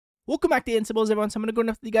Welcome back to Insibles, everyone. So I'm going to go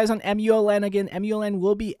enough with you guys on MULN. Again, MULN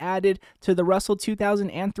will be added to the Russell 2000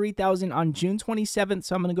 and 3000 on June 27th.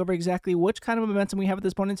 So I'm going to go over exactly which kind of momentum we have at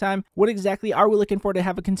this point in time. What exactly are we looking for to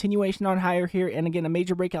have a continuation on higher here? And again, a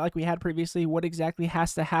major breakout like we had previously. What exactly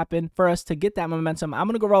has to happen for us to get that momentum? I'm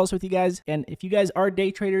going to go over all this with you guys. And if you guys are day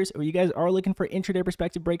traders or you guys are looking for intraday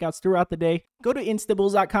perspective breakouts throughout the day, go to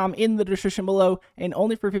instables.com in the description below. And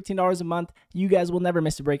only for $15 a month, you guys will never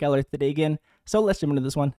miss a breakout alert today again. So let's jump into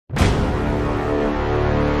this one.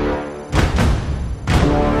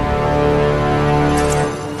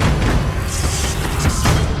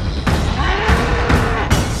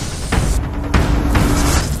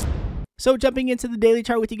 So jumping into the daily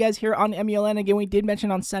chart with you guys here on MULN, again, we did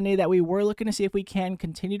mention on Sunday that we were looking to see if we can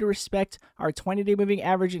continue to respect our 20-day moving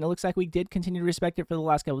average, and it looks like we did continue to respect it for the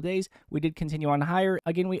last couple of days. We did continue on higher.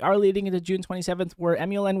 Again, we are leading into June 27th, where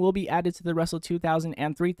MULN will be added to the Russell 2000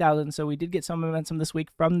 and 3000, so we did get some momentum this week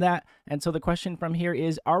from that. And so the question from here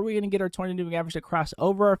is, are we going to get our 20-day moving average to cross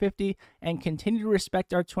over our 50 and continue to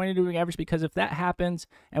respect our 20-day moving average? Because if that happens,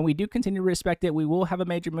 and we do continue to respect it, we will have a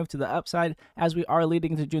major move to the upside as we are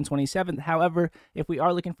leading into June 27th. However, if we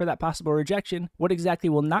are looking for that possible rejection, what exactly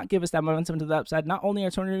will not give us that momentum to the upside? Not only our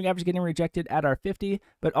 20-day moving average getting rejected at our 50,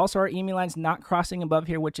 but also our EMA lines not crossing above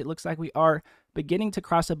here, which it looks like we are beginning to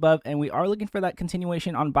cross above, and we are looking for that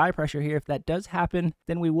continuation on buy pressure here. If that does happen,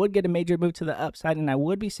 then we would get a major move to the upside, and I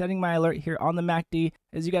would be setting my alert here on the MACD.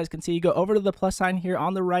 As you guys can see, you go over to the plus sign here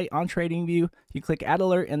on the right on trading view, you click add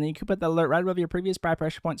alert, and then you can put that alert right above your previous buy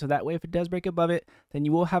pressure point, so that way if it does break above it, then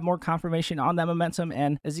you will have more confirmation on that momentum.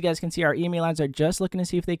 And as you guys can see, our EMA lines are just looking to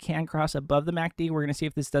see if they can cross above the MACD. We're going to see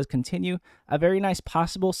if this does continue. A very nice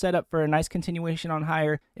possible setup for a nice continuation on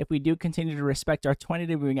higher if we do continue to respect our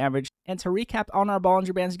 20-day moving average. And to recap on our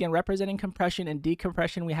Bollinger Bands, again, representing compression and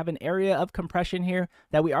decompression, we have an area of compression here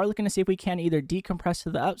that we are looking to see if we can either decompress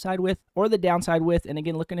to the upside with or the downside with. And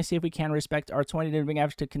again, looking to see if we can respect our 20-day moving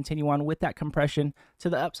average to continue on with that compression to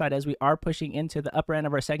the upside as we are pushing into the upper end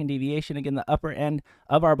of our second deviation. Again, the upper end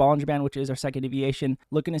of our Bollinger Band, which is our second deviation,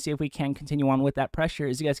 looking to see if we can continue on with that pressure.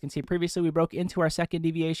 As you guys can see, previously we broke into our second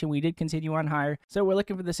deviation. We did continue on higher. So we're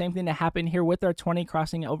looking for the same thing to happen here with our 20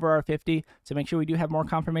 crossing over our 50 to make sure we do have more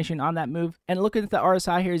confirmation on that move. And looking at the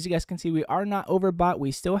RSI here, as you guys can see, we are not overbought.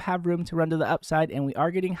 We still have room to run to the upside, and we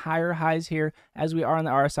are getting higher highs here as we are on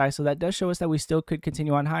the RSI. So that does show us that we still could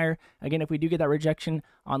continue on higher. Again, if we do get that rejection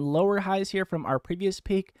on lower highs here from our previous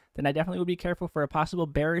peak, then I definitely would be careful for a possible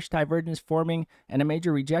bearish divergence forming and a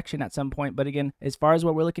major rejection at some point. But again, as far as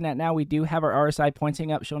what we're looking at now, we do have our RSI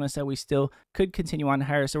pointing up, showing us that we still could continue on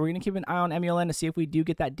higher. So we're going to keep an eye on MULN to see if we do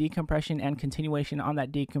get that decompression and continuation on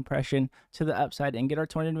that decompression to the upside and get our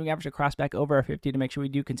 20-day moving average across back over our 50 to make sure we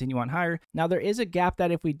do continue on higher. Now, there is a gap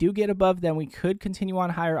that if we do get above, then we could continue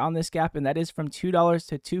on higher on this gap, and that is from $2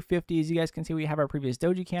 to $2.50. As you guys can see, we have our previous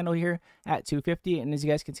doji candle here at $2.50, and as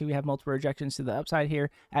you guys can see, we have multiple rejections to the upside here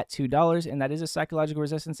at $2, and that is a psychological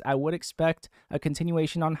resistance. I would expect a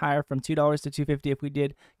continuation on higher from $2 to $2.50 if we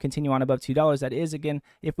did continue on above $2. That is, again,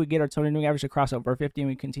 if we get our 20-day moving average to cross over 50 and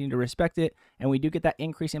we continue to respect it, and we do get that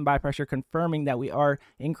increase in buy pressure, confirming that we are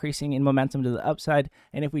increasing in momentum to the upside.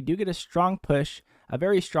 And if we do get a strong push, a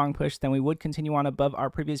very strong push, then we would continue on above our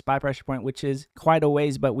previous buy pressure point, which is quite a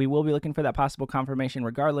ways, but we will be looking for that possible confirmation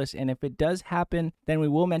regardless. And if it does happen, then we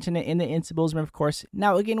will mention it in the Insibles, of course.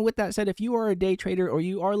 Now, again, with that said, if you are a day trader or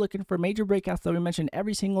you are looking for major breakouts that we mention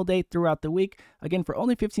every single day throughout the week, again, for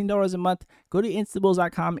only $15 a month, go to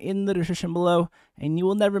instables.com in the description below, and you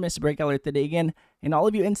will never miss a breakout alert today again. And all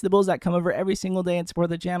of you Instables that come over every single day and support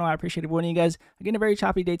the channel, I appreciate every one of you guys. Again, a very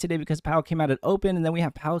choppy day today because Powell came out at open, and then we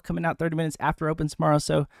have Powell coming out 30 minutes after open tomorrow.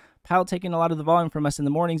 So Powell taking a lot of the volume from us in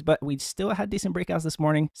the mornings, but we still had decent breakouts this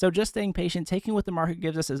morning. So just staying patient, taking what the market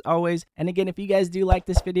gives us as always. And again, if you guys do like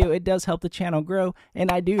this video, it does help the channel grow,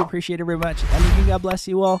 and I do appreciate it very much. And God bless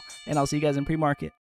you all, and I'll see you guys in pre-market.